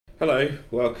Hello,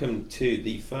 welcome to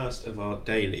the first of our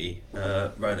daily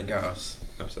Roland Garros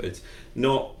episodes.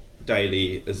 Not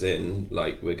daily as in,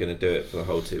 like, we're going to do it for the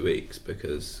whole 2 weeks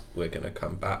because we're going to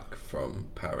come back from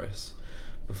Paris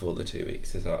before the 2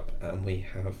 weeks is up and we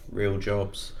have real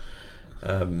jobs.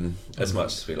 As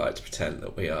much as we like to pretend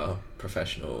that we are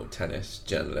professional tennis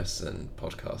journalists and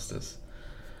podcasters.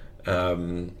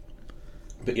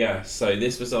 But yeah, so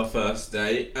this was our first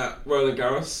day at Roland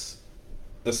Garros,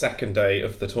 the second day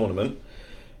of the tournament,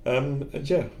 and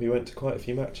yeah, we went to quite a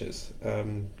few matches,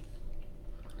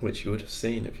 which you would have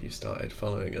seen if you started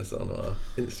following us on our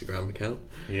Instagram account.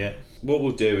 Yeah. What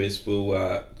we'll do is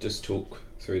we'll just talk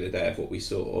through the day of what we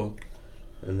saw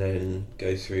and then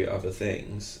go through other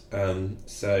things,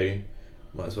 so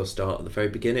might as well start at the very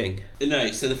beginning. No,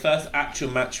 so the first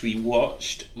actual match we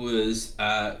watched was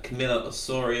Camila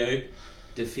Osorio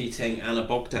defeating Anna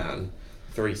Bogdan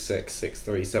 3-6,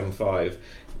 6-3, 7-5.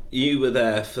 You were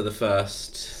there for the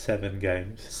first 7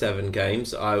 games. 7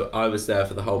 games. I was there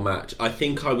for the whole match. I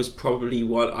think I was probably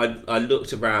one. I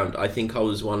looked around. I think I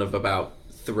was one of about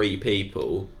 3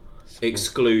 people,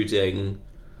 excluding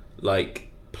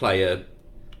like player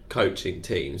coaching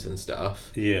teams and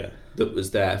stuff. Yeah. That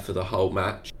was there for the whole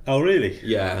match. Oh, really?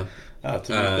 Yeah. To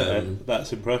be fair,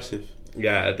 that's impressive.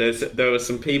 Yeah, there were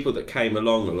some people that came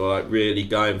along and were like really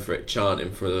going for it,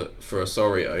 chanting for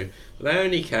Osorio. But they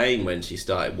only came when she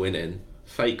started winning.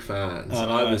 Fake fans.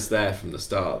 I was there from the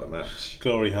start of the match.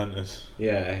 Glory hunters.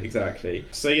 Yeah, exactly.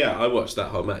 So yeah, I watched that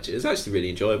whole match. It was actually really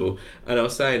enjoyable. And I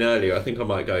was saying earlier, I think I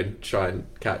might go and try and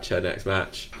catch her next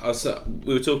match.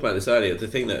 We were talking about this earlier. The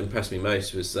thing that impressed me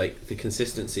most was like the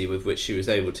consistency with which she was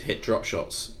able to hit drop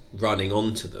shots running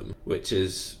onto them, which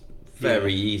is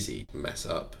very easy to mess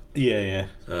up. Yeah.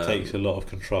 Takes a lot of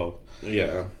control.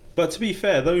 Yeah. But to be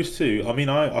fair, those two, I mean,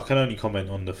 I can only comment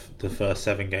on the first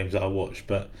 7 games that I watched,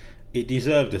 but it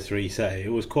deserved a 3 set. It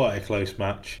was quite a close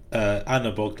match.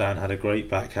 Anna Bogdan had a great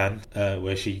backhand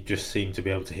where she just seemed to be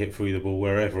able to hit through the ball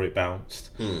wherever it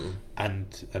bounced.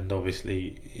 And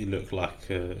obviously it looked like,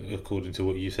 according to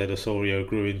what you said, Osorio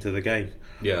grew into the game.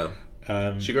 Yeah.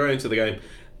 She grew into the game.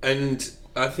 And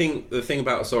I think the thing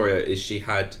about Osorio is she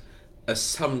had a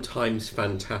sometimes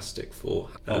fantastic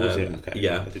forehand. Oh, was it? Okay.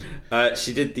 Yeah.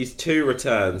 She did these 2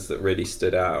 returns that really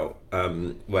stood out,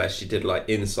 where she did like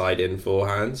inside-in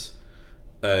forehands,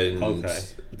 and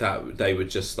that they were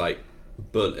just like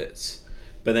bullets.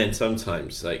 But then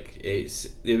sometimes like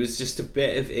it was just a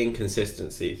bit of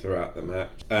inconsistency throughout the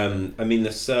match. I mean,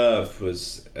 the serve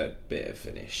was a bit of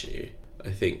an issue. I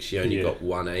think she only got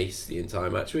 1 ace the entire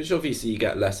match, which obviously you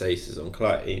get less aces on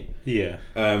clay. Yeah.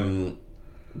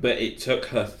 But it took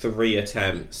her 3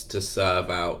 attempts to serve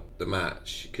out the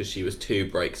match because she was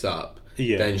 2 breaks up.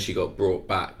 Yeah. Then she got brought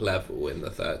back level in the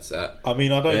 3rd set. I mean,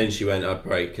 Then she went up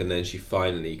break and then she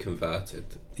finally converted.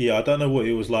 Yeah, I don't know what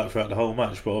it was like throughout the whole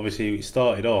match, but obviously it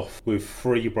started off with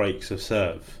 3 breaks of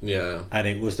serve. Yeah. And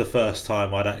it was the first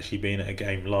time I'd actually been at a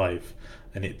game live,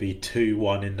 and it'd be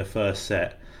 2-1 in the first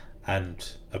set, and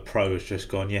a pro has just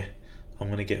gone, I'm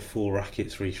going to get 4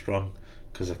 rackets restrung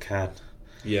because I can.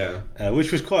 Yeah.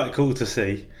 Which was quite cool to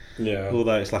see. Yeah.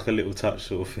 Although it's like a little touch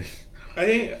sort of thing. I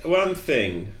think one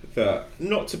thing that,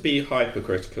 not to be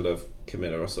hypercritical of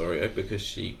Camila Osorio because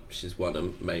she's won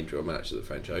a main draw match at the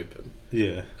French Open.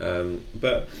 Yeah.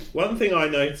 But one thing I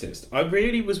noticed, I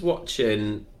really was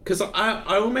watching, because I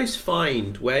almost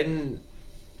find when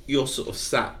you're sort of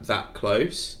sat that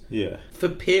close, for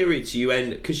periods you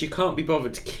end, because you can't be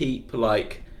bothered to keep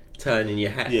like turning your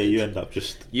head. Yeah, you end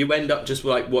up just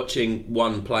like watching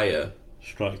one player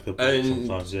strike the ball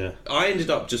sometimes. Yeah, I ended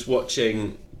up just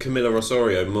watching Camila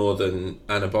Osorio more than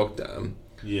Anna Bogdan.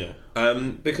 Yeah.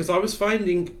 Because I was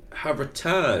finding her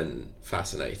return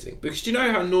fascinating. Because do you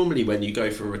know how normally when you go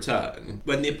for a return,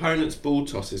 when the opponent's ball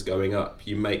toss is going up,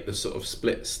 you make the sort of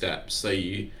split step, so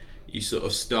you sort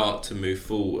of start to move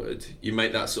forward. You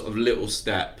make that sort of little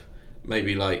step,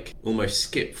 maybe like almost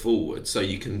skip forward, so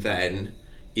you can then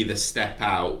either step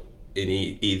out in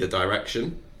either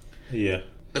direction. Yeah.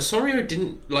 Osorio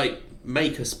didn't like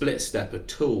make a split step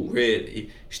at all,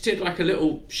 really. She did like a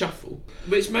little shuffle,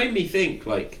 which made me think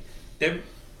like,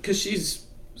 because she's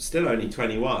still only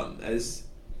 21,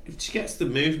 if she gets the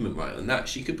movement right on that,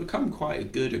 she could become quite a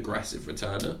good aggressive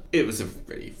returner. It was a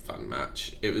really fun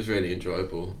match. It was really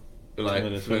enjoyable. Like,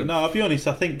 no, I'll be honest,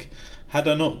 I think had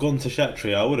I not gone to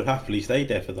Chatrier, I would have happily stayed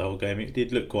there for the whole game. It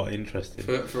did look quite interesting.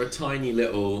 For a tiny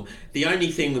little... The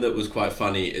only thing that was quite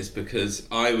funny is because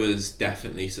I was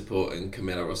definitely supporting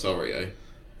Camila Osorio.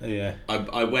 Yeah.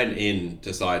 I went in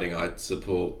deciding I'd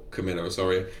support Camila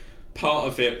Osorio. Part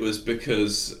of it was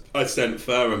because I sent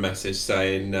Fer a message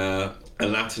saying, a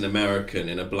Latin American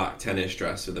in a black tennis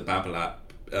dress with a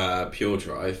Babolat Pure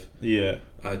Drive. Yeah.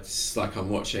 It's like I'm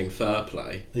watching Fair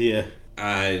Play. Yeah.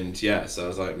 And yeah, so I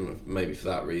was like, maybe for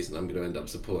that reason, I'm going to end up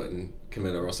supporting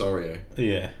Camila Osorio.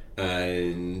 Yeah.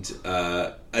 And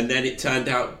then it turned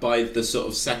out by the sort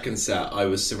of second set, I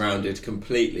was surrounded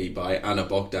completely by Anna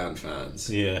Bogdan fans.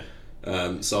 Yeah.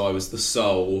 So I was the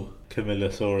sole Camila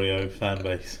Osorio fan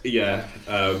base. Yeah,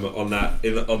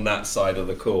 on that side of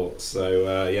the court.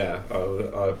 So yeah,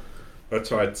 I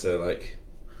tried to like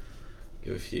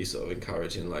give a few sort of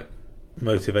encouraging like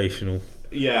motivational.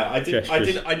 Yeah, I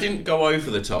didn't go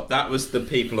over the top. That was the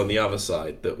people on the other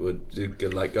side that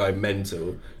would like go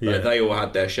mental. Yeah. Like, they all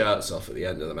had their shirts off at the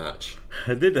end of the match.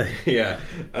 Did they? Yeah.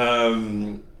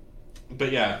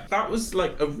 But yeah, that was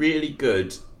like a really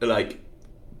good like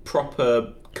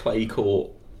proper clay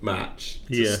court match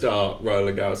to start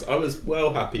Roland Garros. I was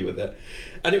well happy with it,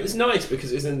 and it was nice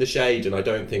because it was in the shade, and I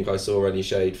don't think I saw any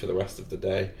shade for the rest of the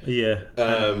day. Yeah.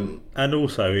 And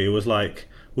also it was like,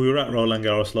 we were at Roland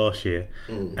Garros last year,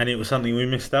 and it was something we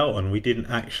missed out on. We didn't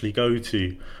actually go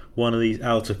to one of these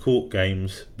outer court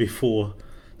games before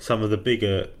some of the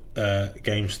bigger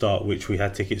games start, which we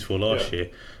had tickets for last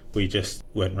year. We just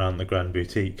went round the Grand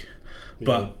Boutique.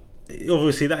 But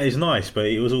obviously that is nice, but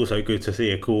it was also good to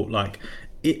see a court like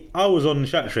it. I was on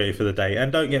Chatrier for the day,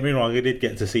 and don't get me wrong, I did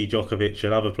get to see Djokovic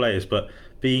and other players, but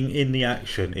being in the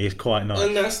action is quite nice.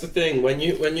 And that's the thing, when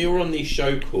you're on these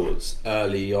show courts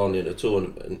early on in a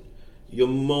tournament, you're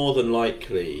more than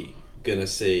likely gonna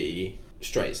see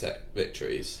straight set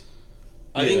victories.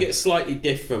 I think it's slightly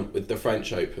different with the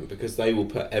French Open because they will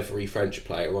put every French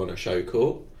player on a show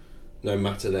court, no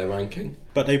matter their ranking.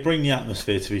 But they bring the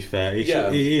atmosphere, to be fair. It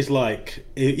is like,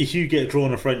 if you get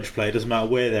drawn a French player, it doesn't matter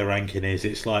where their ranking is,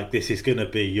 it's like, this is going to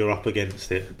be, you're up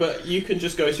against it. But you can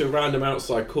just go to a random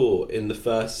outside court in the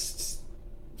first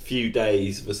few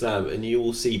days of a slam and you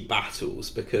will see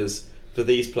battles, because for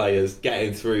these players,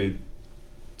 getting through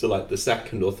to like the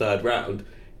second or third round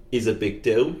is a big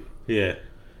deal. Yeah.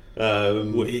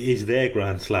 Well, it is their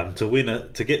Grand Slam.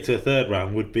 To get to a third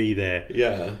round would be their,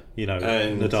 and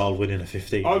Nadal winning a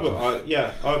 15.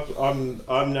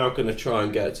 I'm now going to try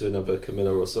and get to another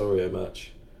Camila Osorio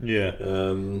match. Yeah.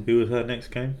 Who was her next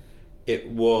game? It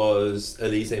was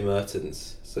Elise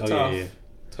Mertens. So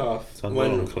tough. It's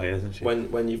on clay, isn't she?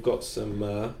 When you've got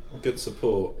some good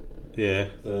support. Yeah.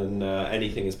 Then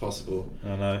anything is possible.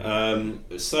 I know.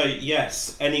 So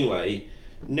yes. Anyway.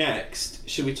 Next,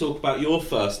 should we talk about your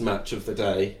first match of the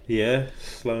day? Yeah,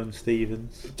 Sloane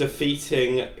Stephens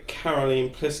defeating Caroline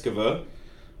Pliskova,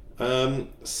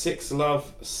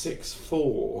 6-love,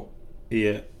 6-4.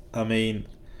 Yeah, I mean,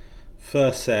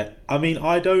 first set. I mean,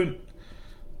 I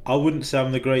wouldn't say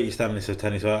I'm the greatest analyst of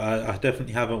tennis. I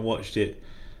definitely haven't watched it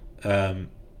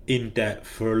in depth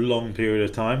for a long period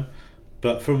of time.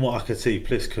 But from what I could see,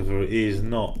 Pliskova is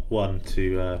not one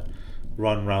to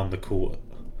run round the court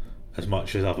as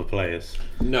much as other players.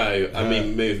 No, I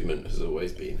mean, movement has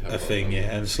always been a thing,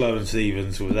 and Sloane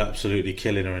Stephens was absolutely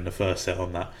killing her in the first set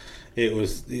on that. It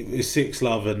was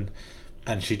 6-love,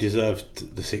 and she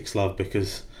deserved the 6-love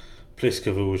because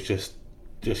Pliskova was just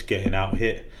getting out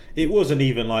hit. It wasn't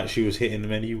even like she was hitting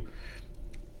many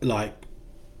like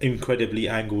incredibly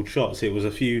angled shots. It was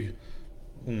a few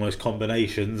almost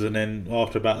combinations, and then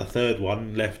after about the third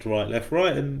one, left, right,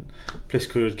 and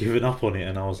Pliskova had given up on it,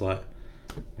 and I was like,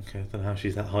 okay, I don't know how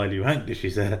she's that highly ranked if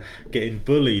she's getting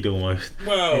bullied almost.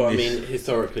 Well, I mean,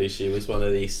 historically she was one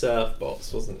of these serve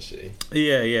bots, wasn't she?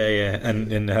 Yeah.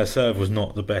 And her serve was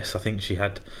not the best. I think she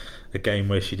had a game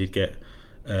where she did get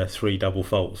 3 double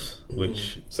faults,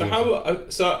 which... So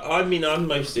I mean, I'm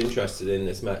most interested in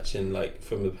this match in like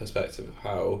from the perspective of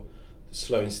how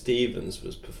Sloane Stephens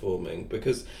was performing,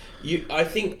 because I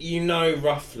think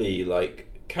roughly like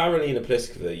Karolina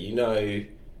Pliskova,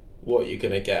 what you're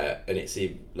going to get, and it's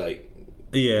like...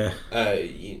 Yeah.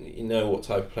 You know what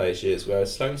type of player she is,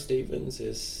 whereas Sloane Stephens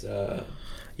is...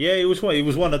 Yeah, it was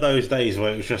one of those days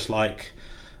where it was just like...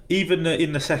 Even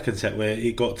in the second set where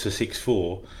it got to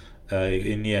 6-4,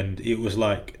 in the end, it was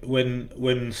like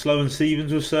when Sloane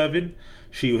Stephens was serving,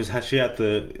 she had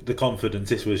the confidence.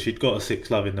 She'd got a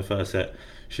 6-love in the first set.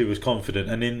 She was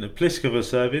confident. And in Pliskova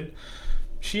serving...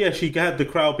 She had the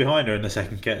crowd behind her in the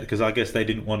second set because I guess they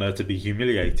didn't want her to be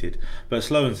humiliated. But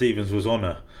Sloane Stephens was on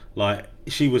her. Like,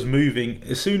 she was moving.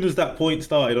 As soon as that point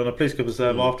started on a Pliskova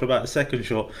serve, after about the second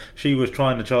shot, she was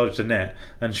trying to charge the net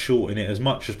and shorten it as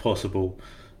much as possible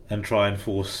and try and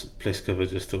force Pliskova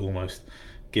just to almost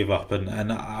give up,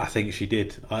 and I think she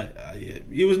did.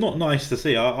 It was not nice to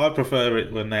see. I prefer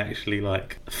it when they actually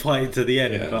like fight to the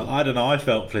end. Yeah. But I don't know. I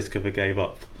felt Pliskova gave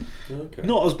up. Okay.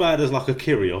 Not as bad as like a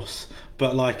Kyrgios,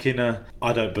 but like in a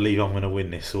I don't believe I'm going to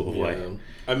win this sort of way.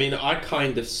 I mean, I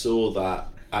kind of saw that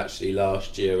actually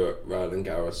last year at Roland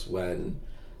Garros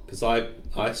because I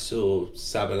saw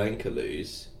Sabalenka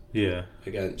lose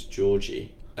against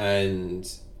Georgie,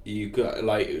 and you got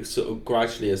like sort of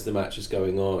gradually as the match was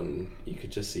going on, you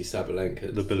could just see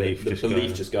Sabalenka. The belief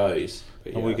just goes.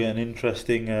 But and we get an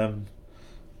interesting.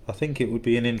 I think it would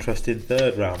be an interesting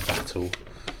third round battle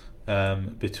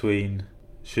between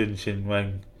Shun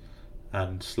Wang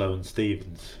and Sloane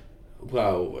Stephens.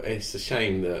 Well, it's a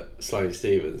shame that Sloane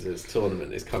Stephens'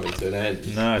 tournament is coming to an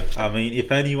end. No, I mean,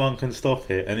 if anyone can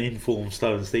stop it, an informed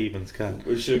Sloane Stephens can.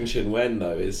 Shun Wen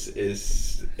though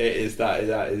is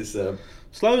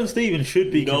Sloane Stephens should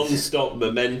be non-stop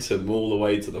momentum all the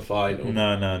way to the final.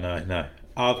 No.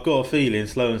 I've got a feeling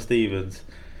Sloane Stephens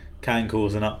can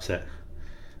cause an upset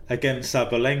against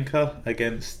Sabalenka,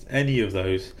 against any of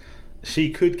those. She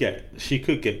could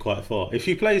get quite far if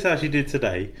she plays how she did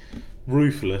today,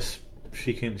 ruthless.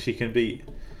 She can beat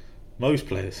most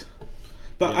players.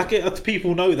 But I get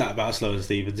people know that about Sloane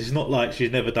Stephens. It's not like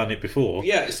she's never done it before.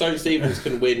 Yeah, Sloane Stephens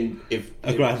can win if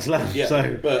a Grand Slam. Yeah,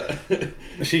 so but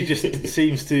she just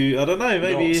seems to. I don't know.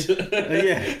 Maybe Is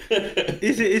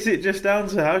it just down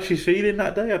to how she's feeling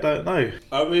that day? I don't know.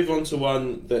 I'll move on to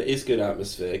one that is good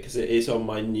atmosphere because it is on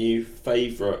my new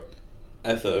favourite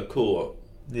ever court.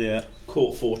 Yeah.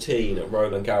 Court 14 at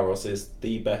Roland Garros is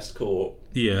the best court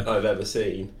I've ever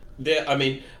seen. Yeah, I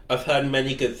mean, I've heard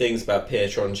many good things about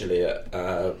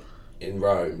Pietrangeli in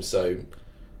Rome, so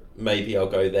maybe I'll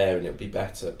go there and it'll be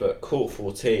better. But Court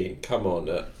 14, come on,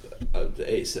 it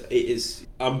is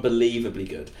unbelievably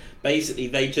good. Basically,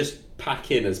 they just pack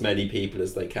in as many people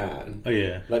as they can. Oh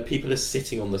yeah. Like people are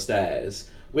sitting on the stairs,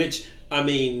 which I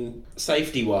mean,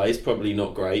 safety-wise, probably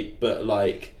not great, but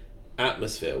like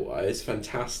atmosphere-wise,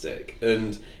 fantastic,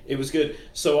 and it was good.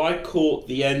 So I caught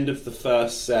the end of the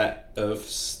first set of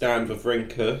Stan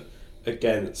Wawrinka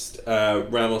against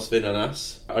Ramos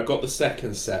Vinonas. I got the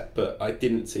second set, but I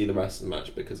didn't see the rest of the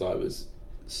match because I was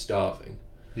starving.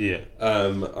 Yeah.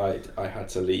 I had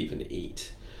to leave and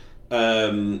eat.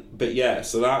 But yeah,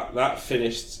 so that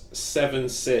finished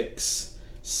 7-6,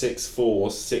 6-4,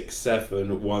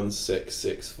 6-7, 1-6,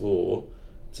 6-4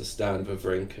 to Stan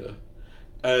Wawrinka.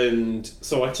 And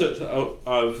so I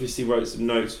obviously wrote some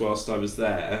notes whilst I was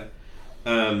there.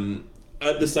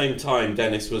 At the same time,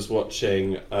 Dennis was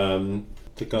watching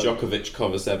Djokovic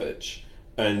Kovacevic,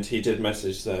 and he did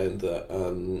message saying that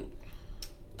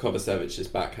Kovacevic's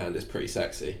backhand is pretty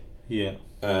sexy. Yeah.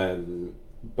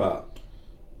 But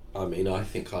I mean, I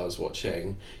think I was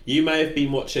watching. You may have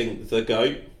been watching the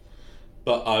GOAT,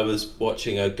 but I was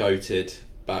watching a goated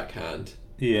backhand.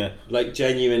 Yeah. Like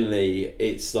genuinely,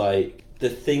 it's like the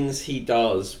things he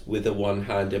does with a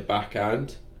one-handed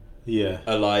backhand. Yeah.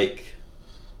 Are like,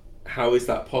 how is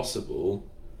that possible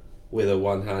with a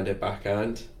one-handed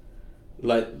backhand?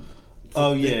 Like,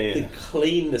 the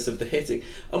cleanness of the hitting.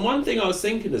 And one thing I was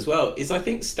thinking as well is I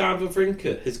think Stan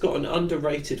Wawrinka has got an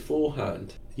underrated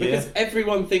forehand. Because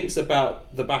everyone thinks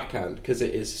about the backhand because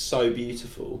it is so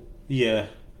beautiful. Yeah.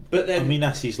 But then, I mean,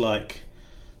 that's his known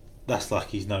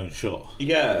shot.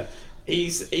 Yeah.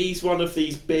 He's one of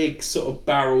these big sort of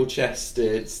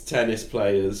barrel-chested tennis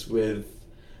players with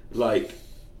like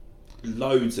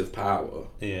loads of power.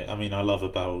 Yeah, I mean, I love a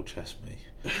barrel chest, me.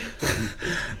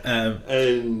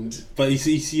 But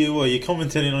you're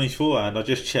commenting on his forehand. I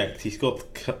just checked. He's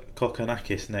got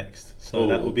Kokkinakis next, so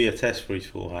that will be a test for his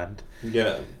forehand.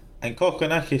 Yeah. And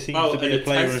Kokkinakis seems to be a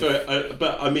player.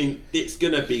 But I mean, it's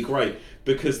gonna be great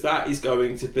because that is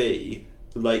going to be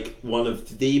like one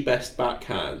of the best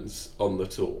backhands on the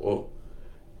tour,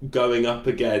 going up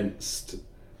against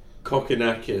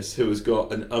Kokkinakis, who has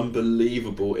got an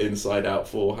unbelievable inside-out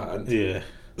forehand. Yeah.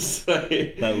 So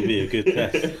that would be a good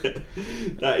test.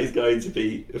 That is going to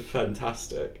be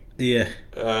fantastic. Yeah.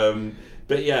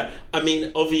 But yeah, I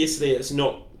mean, obviously, it's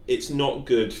not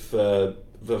good for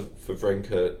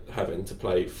Wawrinka having to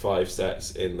play 5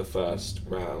 sets in the first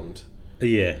round.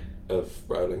 Yeah. Of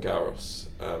Roland Garros.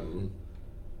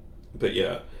 But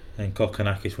yeah. And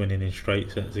Kokkinakis winning in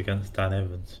straight sets against Dan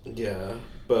Evans. Yeah,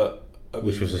 but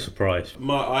which was a surprise.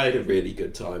 I had a really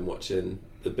good time watching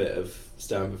the bit of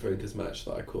Stan Wawrinka's match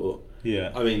that I caught.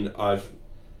 Yeah. I mean, I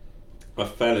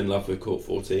fell in love with Court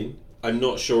 14. I'm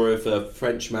not sure if a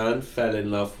French man fell in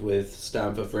love with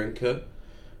Stan Wawrinka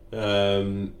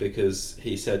because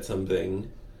he said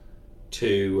something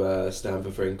to Stan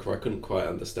Wawrinka. I couldn't quite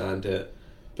understand it,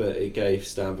 but it gave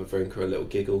Stan Wawrinka a little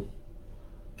giggle.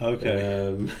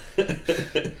 Okay.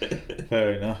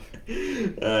 Fair enough.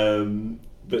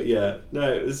 But yeah,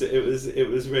 no, it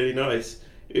was really nice.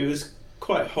 It was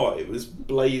quite hot. It was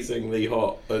blazingly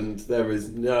hot, and there is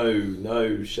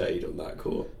no shade on that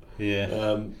court.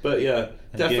 Yeah. But yeah,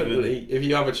 And definitely, if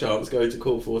you have a chance, go to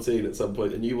court 14 at some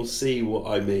point, and you will see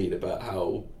what I mean about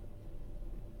how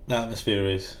the atmosphere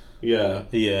is. Yeah.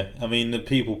 Yeah. I mean, the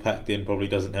people packed in probably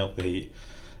doesn't help the heat,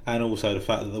 and also the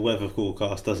fact that the weather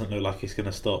forecast doesn't look like it's going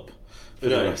to stop.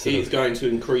 No, it's going to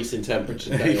increase in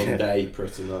temperature day on day,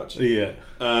 pretty much. Yeah.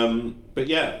 But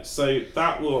yeah, so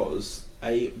that was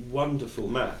a wonderful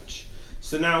match.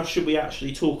 So now, should we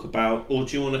actually talk about, or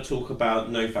do you want to talk about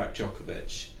Novak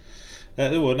Djokovic?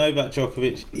 Well, Novak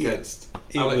Djokovic against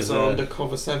Alexander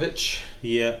Kovacevic.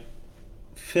 Yeah.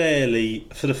 Fairly,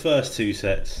 for the first two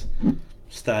sets,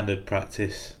 standard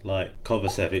practice. Like,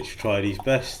 Kovacevic tried his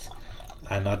best,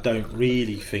 and I don't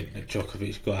really think that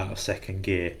Djokovic got out of second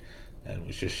gear and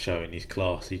was just showing his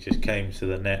class. He just came to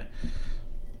the net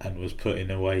and was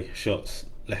putting away shots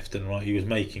left and right. He was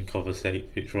making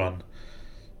Kovacevic run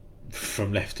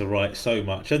from left to right so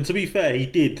much, and to be fair, he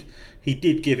did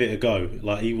give it a go.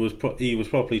 Like, he was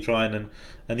properly trying,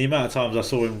 and the amount of times I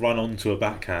saw him run onto a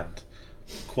backhand,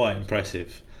 quite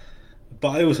impressive.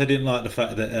 But I also didn't like the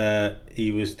fact that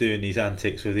he was doing these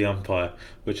antics with the umpire,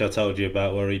 which I told you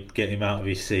about, where he'd get him out of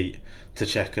his seat to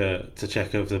check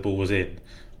if the ball was in,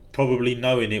 probably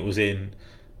knowing it was in,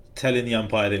 telling the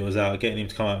umpire that it was out, getting him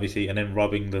to come out of his seat, and then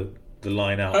rubbing the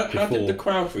line out. How did the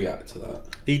crowd react to that?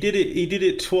 He did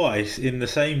it twice in the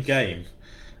same game,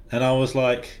 and I was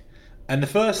like, and the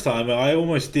first time I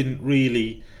almost didn't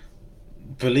really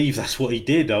believe that's what he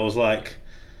did. I was like,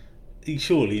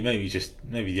 surely maybe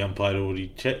the umpire already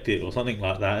checked it or something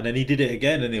like that, and then he did it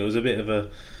again, and it was a bit of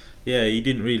a, he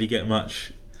didn't really get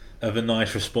much of a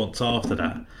nice response after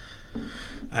that.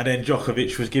 And then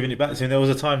Djokovic was giving it back to him. There was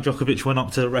a time Djokovic went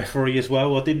up to the referee as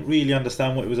well. I didn't really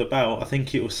understand what it was about. I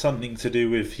think it was something to do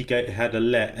with he had a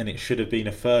let, and it should have been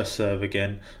a first serve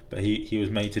again, but he was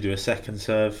made to do a second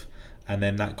serve, and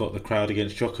then that got the crowd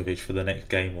against Djokovic for the next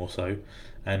game or so.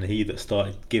 And he that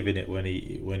started giving it when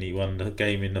he won the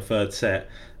game in the third set,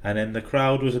 and then the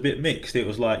crowd was a bit mixed. It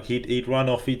was like he'd run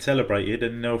off, he'd celebrated,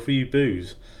 and there were a few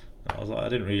boos. I was like, I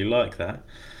didn't really like that.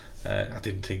 I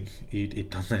didn't think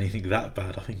he'd done anything that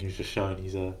bad. I think he was just showing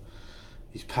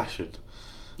his passion.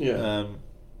 Yeah.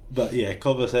 But yeah,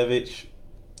 Kovacevic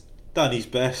done his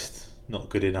best, not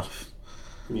good enough.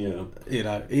 Yeah.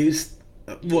 He's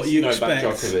what you expect.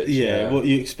 Djokovic, what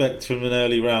you expect from an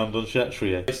early round on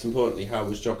Chatrier. Most importantly, how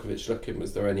was Djokovic looking?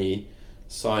 Was there any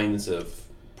signs of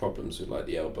problems with like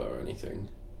the elbow or anything?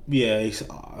 Yeah,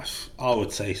 I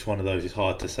would say it's one of those. It's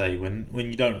hard to say when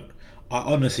you don't.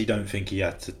 I honestly don't think he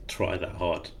had to try that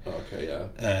hard. Okay, yeah.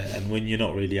 And when you're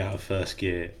not really out of first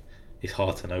gear, it's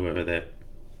hard to know whether they're.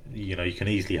 You can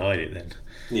easily hide it then.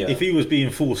 Yeah. If he was being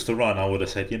forced to run, I would have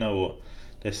said, you know what,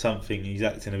 there's something. He's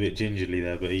acting a bit gingerly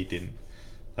there, but he didn't.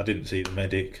 I didn't see the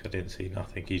medic. I didn't see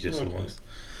nothing. He just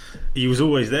He was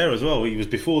always there as well. He was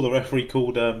before the referee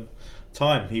called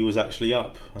time. He was actually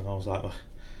up, and I was like,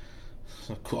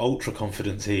 ultra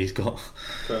confidence he's got.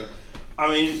 Okay. I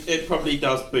mean, it probably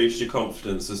does boost your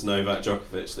confidence as Novak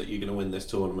Djokovic that you're going to win this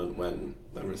tournament when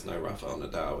there is no Rafael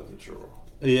Nadal in the draw.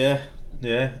 Yeah.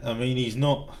 I mean, he's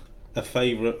not a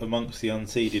favourite amongst the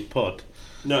unseeded pod.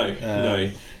 No.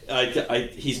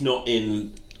 He's not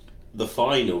in the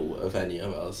final of any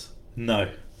of us. No,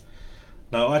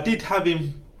 I did have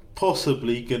him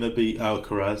possibly going to beat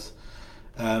Alcaraz,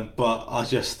 but I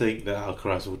just think that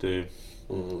Alcaraz will do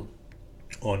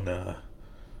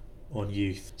on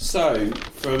youth. So,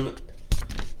 from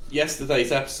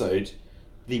yesterday's episode,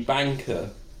 the banker,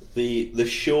 the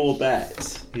sure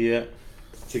bet,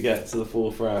 to get to the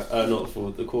fourth round,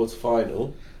 the quarter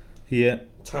final,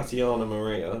 Tatiana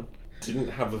Maria didn't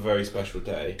have a very special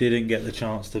day. Didn't get the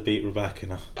chance to beat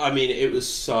Rybakina. I mean, it was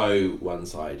so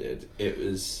one-sided. It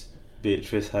was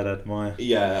Beatrice Haddad Maia.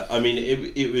 Yeah, I mean,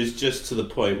 it was just to the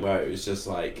point where it was just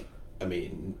like, I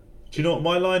mean, do you know what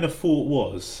my line of thought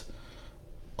was?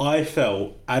 I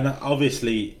felt, and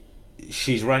obviously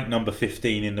she's ranked number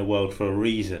 15 in the world for a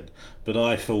reason, but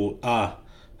I thought,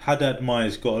 Haddad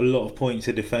Maia's got a lot of points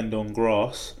to defend on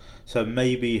grass, so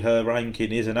maybe her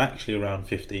ranking isn't actually around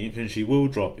 15th, and she will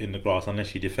drop in the grass unless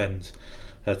she defends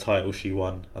her title she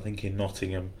won, I think, in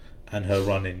Nottingham, and her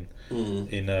running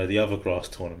in the other grass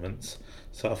tournaments.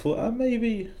 So I thought,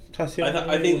 maybe Tatiana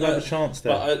I think will have a chance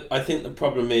there. But I think the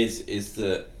problem is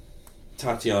that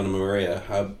Tatiana Maria,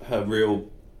 her real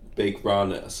big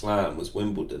run at a slam was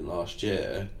Wimbledon last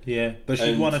year. Yeah, but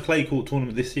she won a clay court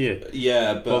tournament this year.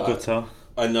 Yeah, but Bogota.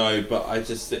 I know, but I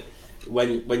just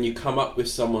when you come up with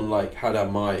someone like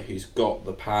Haddad Maia, who's got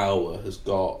the power, has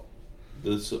got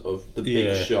the sort of the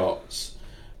big shots,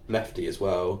 lefty as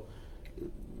well.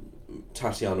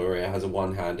 Tatiana Maria has a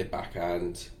one-handed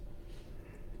backhand,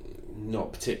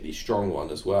 not particularly strong one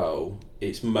as well.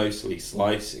 It's mostly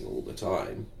slicing all the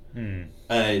time,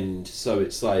 and so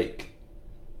it's like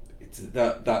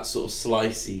that sort of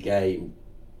slicey game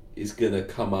is gonna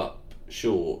come up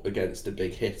short against a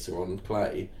big hitter on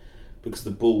clay, because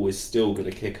the ball is still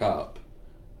gonna kick up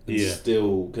and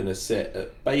still gonna sit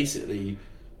at basically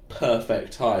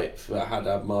perfect height for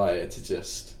Haddad Maia to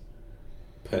just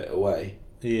put it away.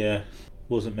 Yeah,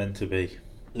 wasn't meant to be.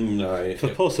 No. For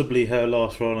possibly her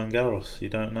last Roland Garros, you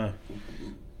don't know.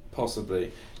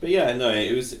 Possibly, but yeah, no,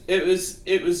 it was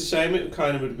a shame. It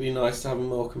kind of would be nice to have a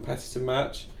more competitive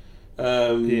match.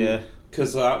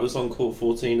 Because that was on court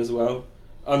 14 as well.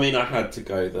 I mean, I had to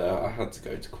go there. I had to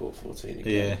go to court 14 again.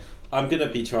 Yeah. I'm gonna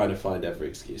be trying to find every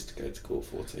excuse to go to court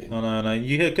 14. I know.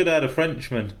 You could have had a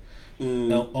Frenchman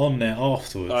on there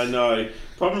afterwards. I know.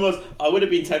 Problem was, I would have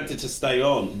been tempted to stay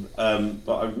on,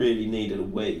 but I really needed a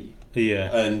wee.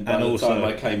 Yeah. And by the time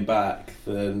I came back,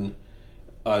 then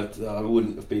I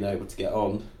wouldn't have been able to get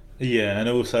on. Yeah, and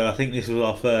also I think this was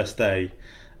our first day,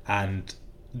 and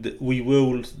we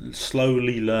will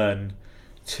slowly learn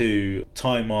to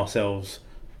time ourselves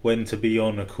when to be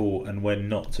on a court and when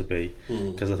not to be.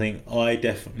 Because I think I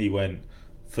definitely went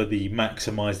for the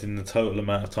maximising the total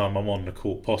amount of time I'm on the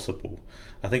court possible.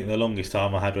 I think the longest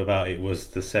time I had without it was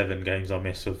the 7 games I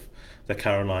missed of the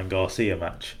Caroline Garcia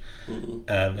match.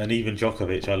 And even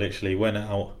Djokovic, I literally went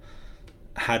out,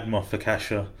 had my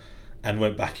Fakasha, and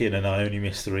went back in, and I only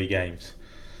missed 3 games.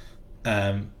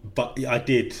 But I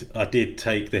did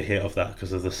take the hit of that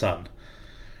because of the sun.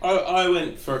 I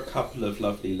went for a couple of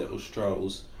lovely little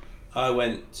strolls. I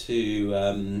went to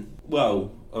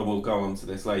we'll go on to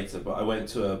this later, but I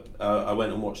went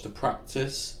and watched a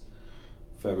practice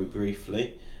very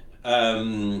briefly.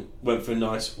 Went for a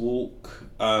nice walk.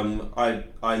 I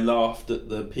laughed at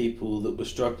the people that were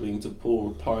struggling to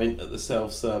pour a pint at the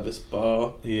self-service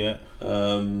bar. Yeah.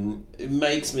 It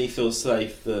makes me feel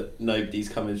safe that nobody's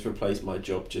coming to replace my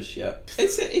job just yet.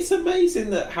 It's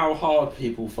amazing that how hard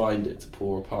people find it to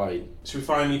pour a pint. Should we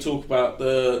finally talk about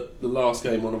the last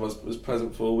game one of us was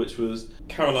present for, which was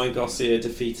Caroline Garcia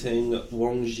defeating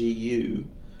Wang Jiyu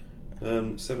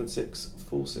 7-6,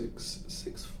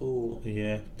 4-6, 6-4.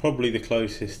 Yeah, probably the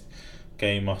closest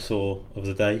game I saw of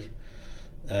the day.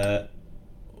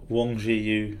 Wang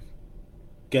Jiyu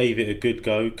gave it a good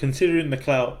go, considering the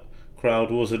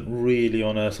crowd wasn't really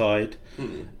on her side.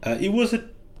 It was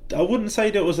I wouldn't say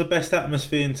that it was the best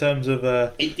atmosphere in terms of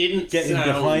it didn't getting sound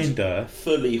behind her.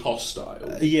 Fully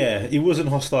hostile. Yeah, it wasn't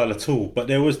hostile at all, but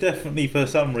there was definitely, for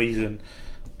some reason,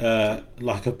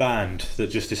 like a band that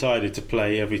just decided to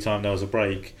play every time there was a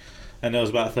break, and there was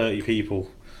about 30 people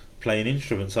playing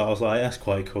instruments. So I was like, that's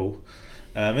quite cool.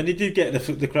 And it did get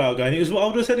the crowd going. It was, I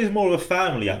would have said, it's more of a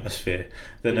family atmosphere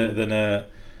than a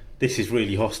this is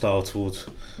really hostile towards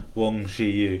Wang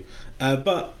Jiyu.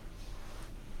 But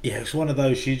yeah, it was one of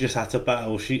those, she just had to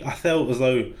battle. I felt as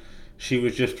though she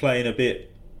was just playing a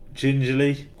bit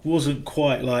gingerly. Wasn't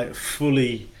quite like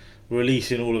fully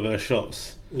releasing all of her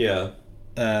shots. Yeah.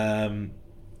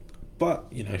 But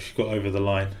she got over the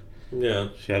line. Yeah.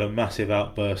 She had a massive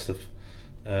outburst of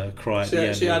cry at the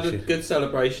end. She had a good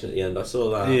celebration at the end. I saw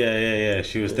that. Yeah.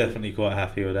 She was definitely quite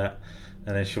happy with that.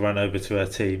 And then she ran over to her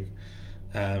team,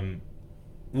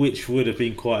 which would have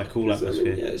been quite a cool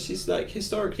atmosphere. Yeah, she's like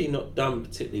historically not done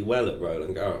particularly well at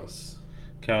Roland Garros.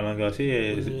 Caroline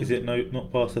Garcia, is it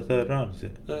not past the 3rd round? Is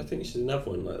it? No, I think she's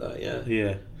another one like that. Yeah.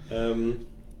 Yeah.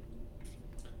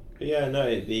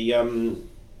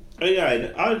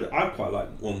 I quite like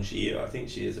Wang Jiyu. I think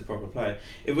she is a proper player.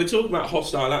 If we're talking about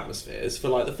hostile atmospheres, for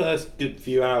like the first good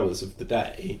few hours of the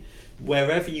day,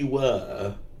 wherever you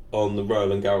were on the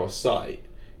Roland Garros site,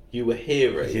 you were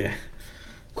hearing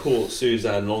Court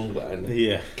Suzanne Lenglen.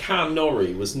 Yeah. Cam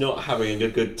Norrie was not having a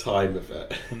good time of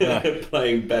it. No.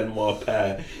 Playing Benoit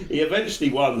Paire. He eventually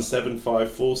won 7-5,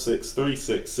 4-6,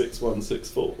 3-6, 6-1,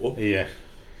 6-4. Yeah.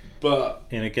 But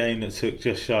in a game that took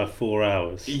just shy of 4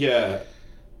 hours. Yeah.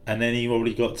 And then he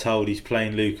already got told he's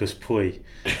playing Lucas Pouille,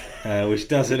 which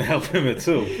doesn't help him at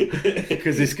all.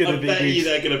 Because it's going to be. I bet you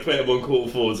they're going to put him on court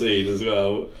 14 as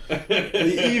well.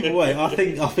 Either way, I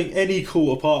think any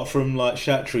court apart from like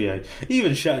Chatrier,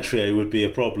 even Chatrier would be a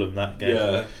problem that game.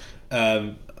 Yeah.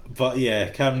 But yeah,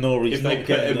 Cam Norrie's if not they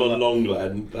put him on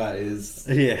Lenglen, that is.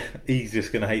 Yeah, he's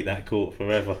just going to hate that court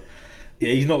forever.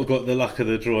 Yeah, he's not got the luck of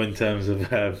the draw in terms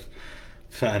of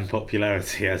fan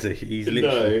popularity, has he? He's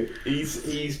literally... No,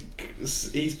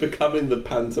 he's becoming the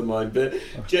pantomime bit.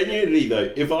 Genuinely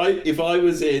though, if I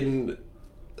was in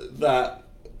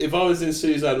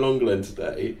Suzanne Longland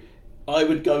today, I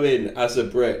would go in as a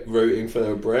Brit rooting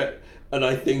for a Brit, and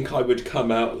I think I would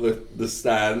come out the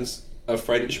stands a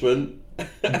Frenchman.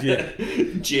 Yeah.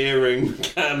 Jeering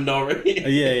Cam Norrie.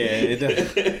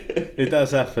 It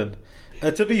does happen.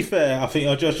 To be fair, I think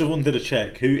I just wanted to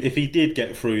check who, if he did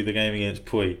get through the game against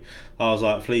Puy, I was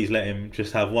like, please let him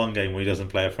just have one game where he doesn't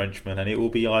play a Frenchman, and it will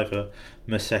be either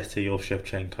Musetti or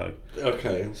Shevchenko.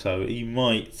 Okay. So he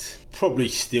might probably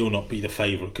still not be the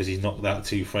favourite because he's knocked out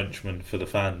 2 Frenchmen for the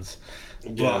fans.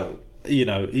 Yeah. But, you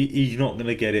know, he's not going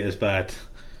to get it as bad.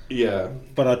 Yeah.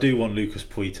 But I do want Lucas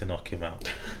Puy to knock him out,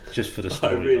 just for the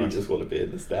story. I really just want to be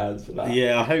in the stands for that.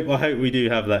 Yeah, I hope we do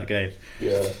have that game.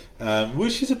 Yeah.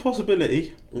 Which is a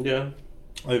possibility. Yeah.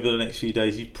 Over the next few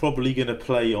days, he's probably going to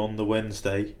play on the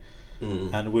Wednesday,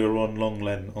 and we're on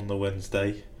Longlen on the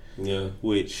Wednesday. Yeah.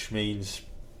 Which means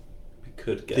we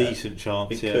could get decent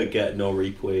chance. Could get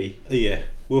Norrie Puy. Yeah,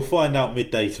 we'll find out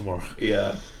midday tomorrow.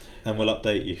 Yeah. And we'll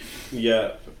update you.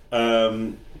 Yeah.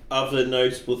 Other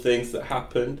notable things that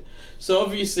happened. So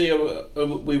obviously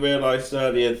we realised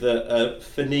earlier that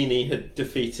Fanini had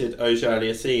defeated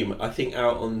Auger-Aliassime, I think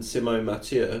out on Simone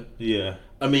Mathieu. Yeah.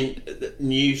 I mean,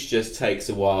 news just takes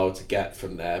a while to get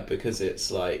from there because it's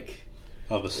like...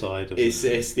 Other side of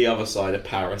it's the other side of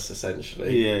Paris,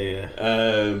 essentially. Yeah.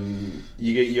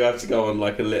 You have to go on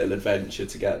like a little adventure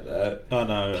to get there. I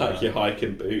know. Pack your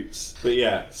hiking boots. But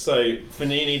yeah, so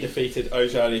Fanini defeated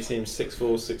Auger-Aliassime 6-4,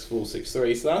 6-4,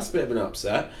 6-3. So that's a bit of an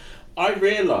upset. I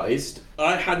realised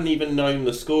I hadn't even known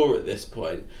the score at this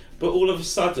point, but all of a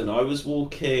sudden I was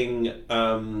walking.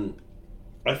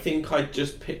 I think I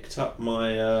just picked up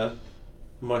my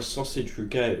my sausage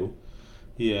rougale.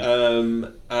 Yeah.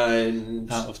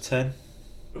 And out of 10,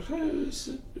 it was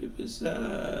a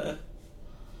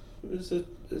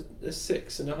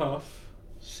 6.5.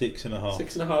 6.5.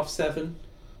 6.5, 7.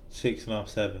 6.5,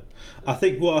 7. I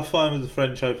think what I find with the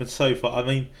French Open so far, I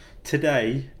mean,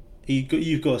 today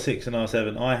you've got a 6.5,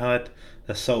 7. I had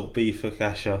a salt beef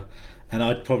focaccia, and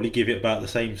I'd probably give it about the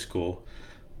same score,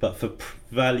 but for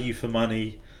value for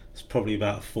money, it's probably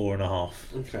about 4.5.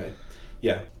 Okay.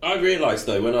 Yeah, I realised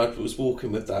though when I was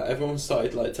walking with that, everyone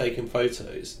started like taking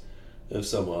photos of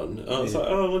someone. And I was like,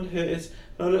 oh, I wonder who it is.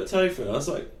 And I looked over and I was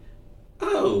like,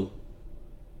 oh,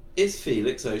 it's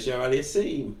Felix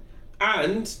Auger-Aliassime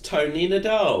and Tony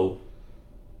Nadal.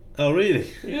 Oh,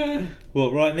 really? Yeah.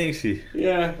 What, right next to you?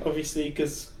 Yeah, obviously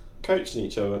because coaching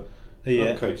each other.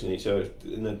 Yeah. Not coaching each other.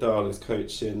 Nadal is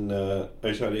coaching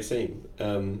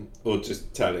Auger-Aliassime, or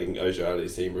just telling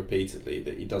Auger-Aliassime repeatedly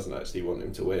that he doesn't actually want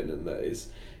him to win and that his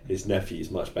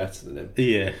nephew's much better than him.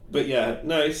 Yeah. But yeah,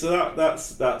 no. So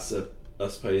that's I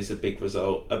suppose a big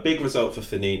result. A big result for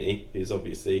Fanini, who's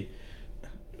obviously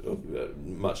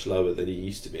much lower than he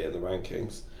used to be in the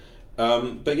rankings.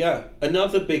 But yeah,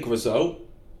 another big result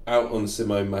out on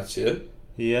Simone Mathieu.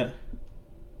 Yeah.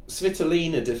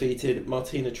 Svitolina defeated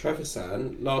Martina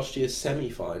Trevisan, last year's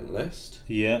semi-finalist.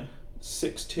 Yeah.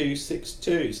 6-2,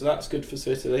 6-2. So that's good for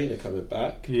Svitolina coming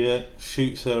back. Yeah,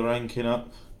 shoots her ranking up.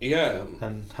 Yeah.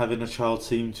 And having a child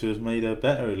seemed to have made her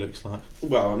better, it looks like.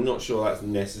 Well, I'm not sure that's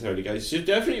necessarily goes. She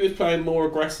definitely was playing more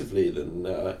aggressively than...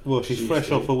 well, she's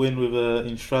fresh off a win with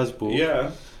in Strasbourg.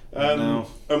 Yeah. And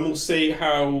we'll see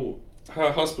how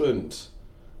her husband...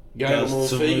 Gael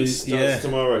Monfils does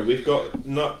tomorrow. We've got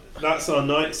that's our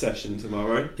night session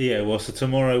tomorrow. Yeah, well, so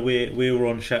tomorrow we're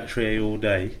on Chatrier all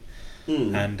day,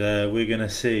 and we're gonna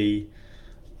see.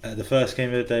 The first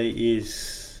game of the day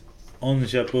is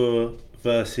Onjabur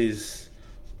versus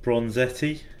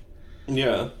Bronzetti.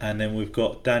 Yeah, and then we've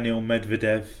got Daniel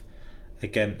Medvedev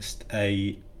against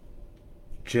a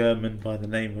German by the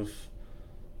name of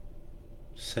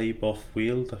Saboff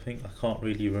Wield. I think, I can't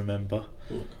really remember.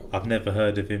 Okay. I've never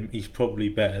heard of him. He's probably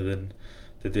better than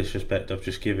the disrespect I've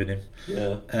just given him.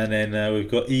 Yeah. And then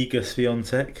we've got Iga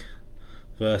Swiatek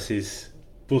versus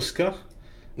Buska.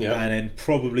 Yeah. And then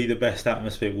probably the best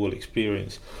atmosphere we'll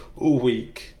experience all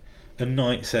week, a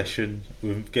night session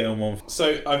with Gael Monfils.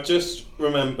 So I've just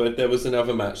remembered there was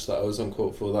another match that I was on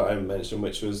court for that I haven't mentioned,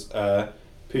 which was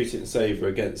Putin-Sava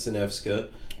against Zanevska.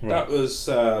 Right. That was...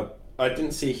 I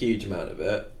didn't see a huge amount of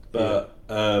it, but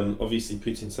obviously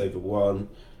Putin-Sava won.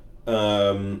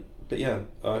 But yeah,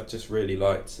 I just really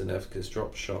liked Zanevska's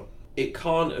drop shot. It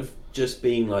can't have just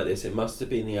been like this. It must have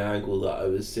been the angle that I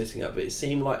was sitting at. But it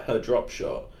seemed like her drop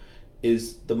shot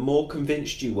is, the more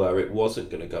convinced you were it wasn't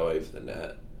going to go over the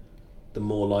net, the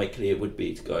more likely it would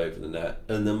be to go over the net.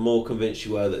 And the more convinced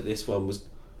you were that this one was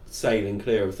sailing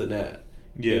clear of the net,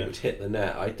 it would hit the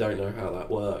net. I don't know how that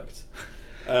worked.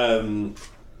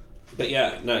 But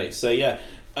yeah, no. So yeah,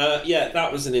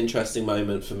 that was an interesting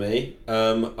moment for me.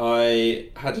 I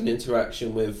had an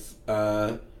interaction with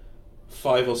 5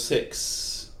 or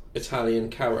 6 Italian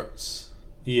carrots.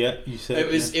 Yeah, you said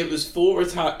it was 4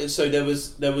 Italian. So there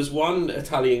was one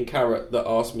Italian carrot that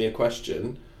asked me a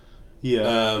question.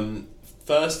 Yeah.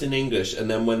 First in English, and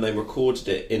then when they recorded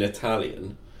it in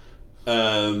Italian,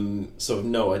 so I've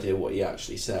no idea what he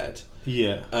actually said.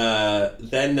 Yeah.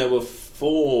 Then there were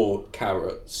 4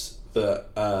 carrots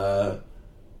that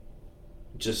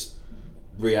just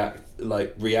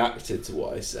reacted to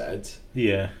what I said.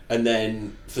 Yeah. And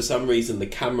then for some reason the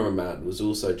cameraman was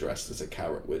also dressed as a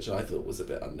carrot, which I thought was a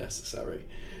bit unnecessary.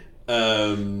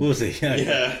 Was he?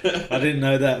 Yeah. I didn't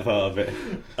know that part of it.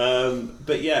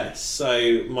 But yeah,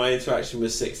 so my interaction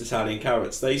with 6 Italian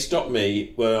carrots, they stopped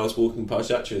me when I was walking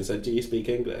past Yatra and said, "Do you speak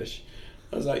English?"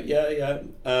 I was like, yeah.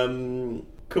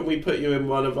 Could we put you in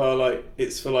one of our,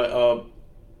 it's for our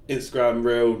Instagram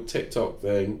reel TikTok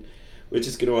thing? We're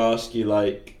just going to ask you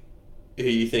who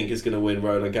you think is going to win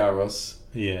Roland Garros.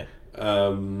 Yeah.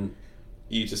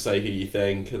 You just say who you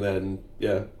think, and then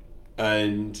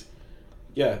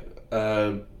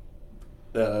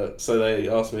so they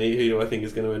asked me, who do I think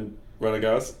is going to win Roland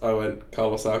Garros? I went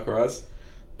Carlos Alcaraz,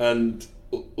 and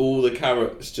all the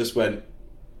carrots just went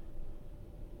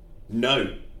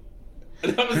no.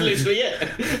 And that was literally it.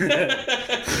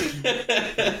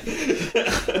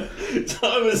 So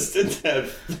I was stood there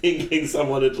thinking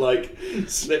someone had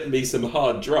slipped me some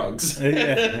hard drugs.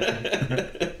 Yeah.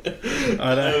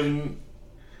 I know.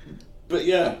 But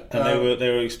yeah. And they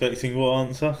were expecting what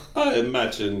answer? I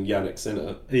imagine Yannick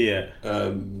Sinner. Yeah.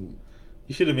 You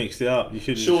should have mixed it up. You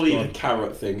should have surely the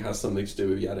carrot thing has something to do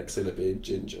with Yannick Sinner being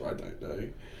ginger. I don't know.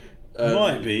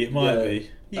 It might be.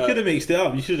 You could have mixed it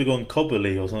up. You should have gone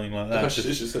Cobberly or something like that.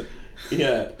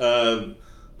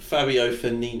 Fabio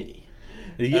Fernini.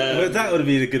 Well, that would have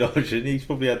been a good option. He's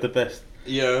probably had the best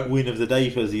win of the day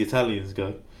for as the Italians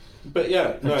go. But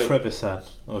yeah, and Trevisan.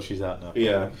 Oh, she's out now.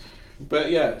 Yeah.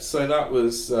 But yeah, so that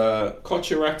was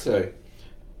Cocciaretto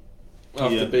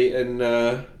after beating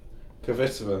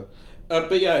Kvitova.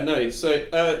 But yeah, no. So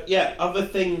other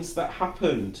things that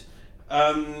happened.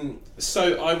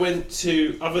 So I went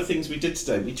to other things we did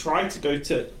today. We tried to go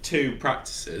to 2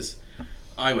 practices.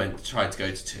 I tried to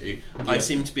go to 2. Yeah. I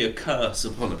seem to be a curse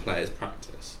upon a player's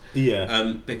practice.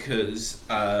 Yeah. Because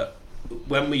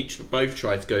when we both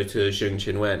tried to go to Zheng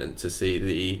Qinwen and to see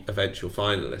the eventual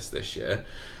finalist this year,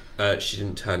 she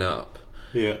didn't turn up.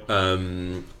 Yeah.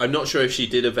 I'm not sure if she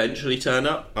did eventually turn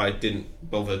up. I didn't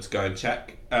bother to go and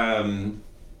check.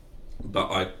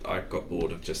 But I got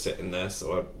bored of just sitting there,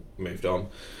 so I moved on.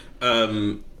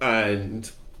 But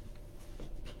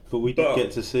we did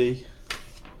get to see.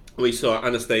 We saw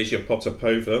Anastasia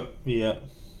Potapova. Yeah.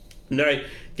 No,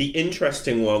 the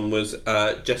interesting one was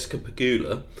Jessica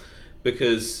Pegula,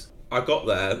 because I got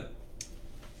there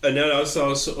and then I was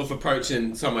sort of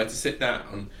approaching somewhere to sit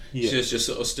down. Yeah. She was just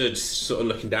sort of stood, sort of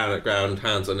looking down at the ground,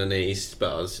 hands on her knees,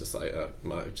 but I was just like,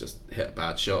 might have just hit a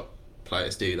bad shot.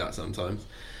 Players do that sometimes.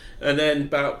 And then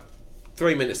about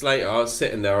 3 minutes later, I was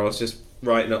sitting there, I was just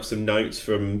writing up some notes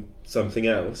from something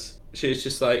else. She was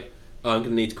just like, I'm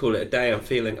going to need to call it a day, I'm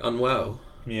feeling unwell.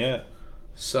 Yeah.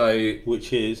 So...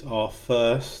 Which is our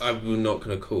first... I'm not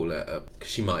going to call it,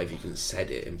 because she might have even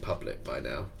said it in public by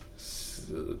now.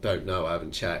 Don't know, I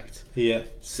haven't checked. Yeah.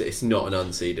 It's not an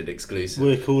unseeded exclusive.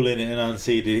 We're calling it an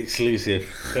unseeded exclusive.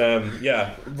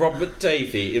 Robert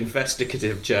Davey,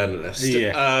 investigative journalist.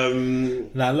 Yeah.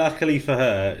 Now, luckily for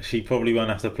her, she probably won't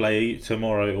have to play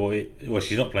tomorrow,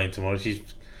 she's not playing tomorrow. She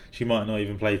might not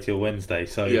even play till Wednesday.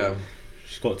 So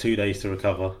she's got 2 days to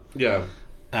recover. Yeah.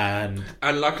 And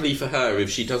luckily for her, if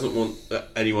she doesn't want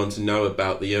anyone to know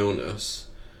about the illness,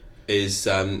 is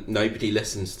nobody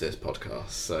listens to this podcast.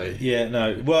 So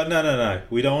no.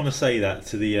 We don't want to say that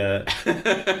to the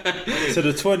to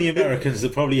the 20 Americans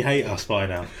that probably hate us by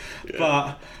now.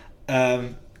 Yeah. But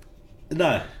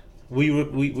no,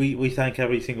 we thank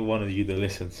every single one of you that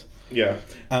listens. Yeah.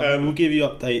 We'll give you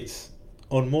updates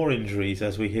on more injuries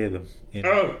as we hear them.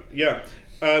 Oh yeah.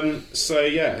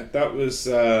 That was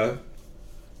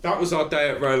our day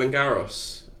at Roland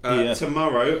Garros.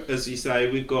 Tomorrow, as you say,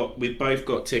 we've both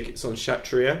got tickets on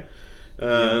Chatrier,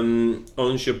 on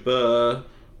Jabeur,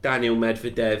 Daniel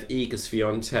Medvedev, Iga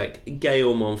Swiatek,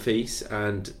 Gael Monfils,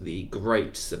 and the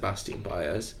great Sebastian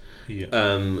Baez. Yeah.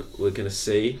 We're going to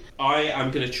see. I am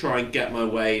going to try and get my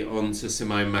way onto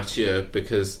Simone Mathieu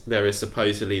because there is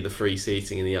supposedly the free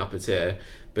seating in the upper tier,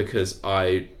 because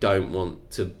I don't want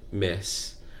to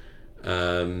miss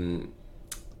Andreescu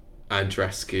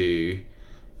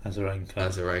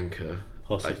Azarenka.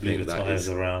 Possibly the tyres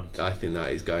around. I think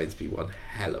that is going to be one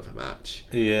hell of a match.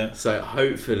 Yeah. So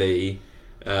hopefully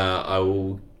I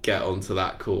will get onto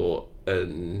that court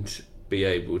and be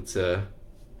able to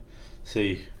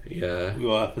see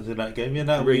what happens in that game.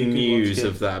 Yeah, bring news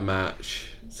of that match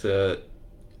to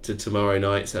tomorrow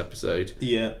night's episode.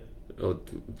 Yeah. Or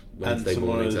Wednesday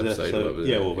morning's episode.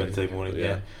 Wednesday morning,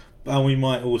 yeah. And we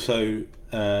might also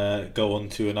go on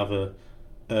to another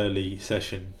early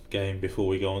session game before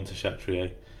we go on to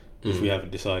Chatrier, which we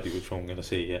haven't decided which one we're going to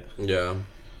see yet. Yeah.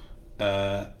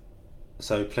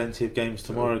 So plenty of games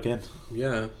tomorrow again.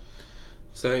 Yeah.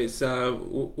 So it's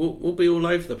we'll be all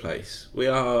over the place. We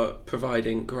are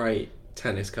providing great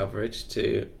tennis coverage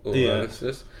to all our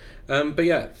listeners. But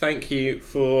yeah, thank you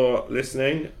for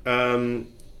listening.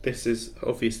 This has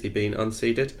obviously been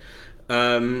Unseeded.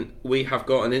 We have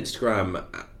got an Instagram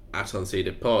at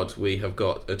UnseededPod. We have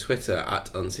got a Twitter at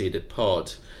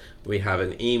UnseededPod. We have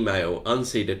an email,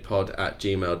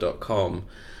 unseededpod@gmail.com.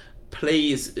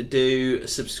 Please do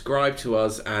subscribe to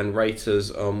us and rate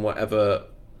us on whatever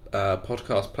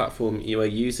podcast platform you are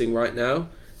using right now.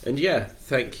 And yeah,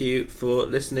 thank you for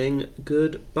listening.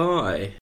 Goodbye.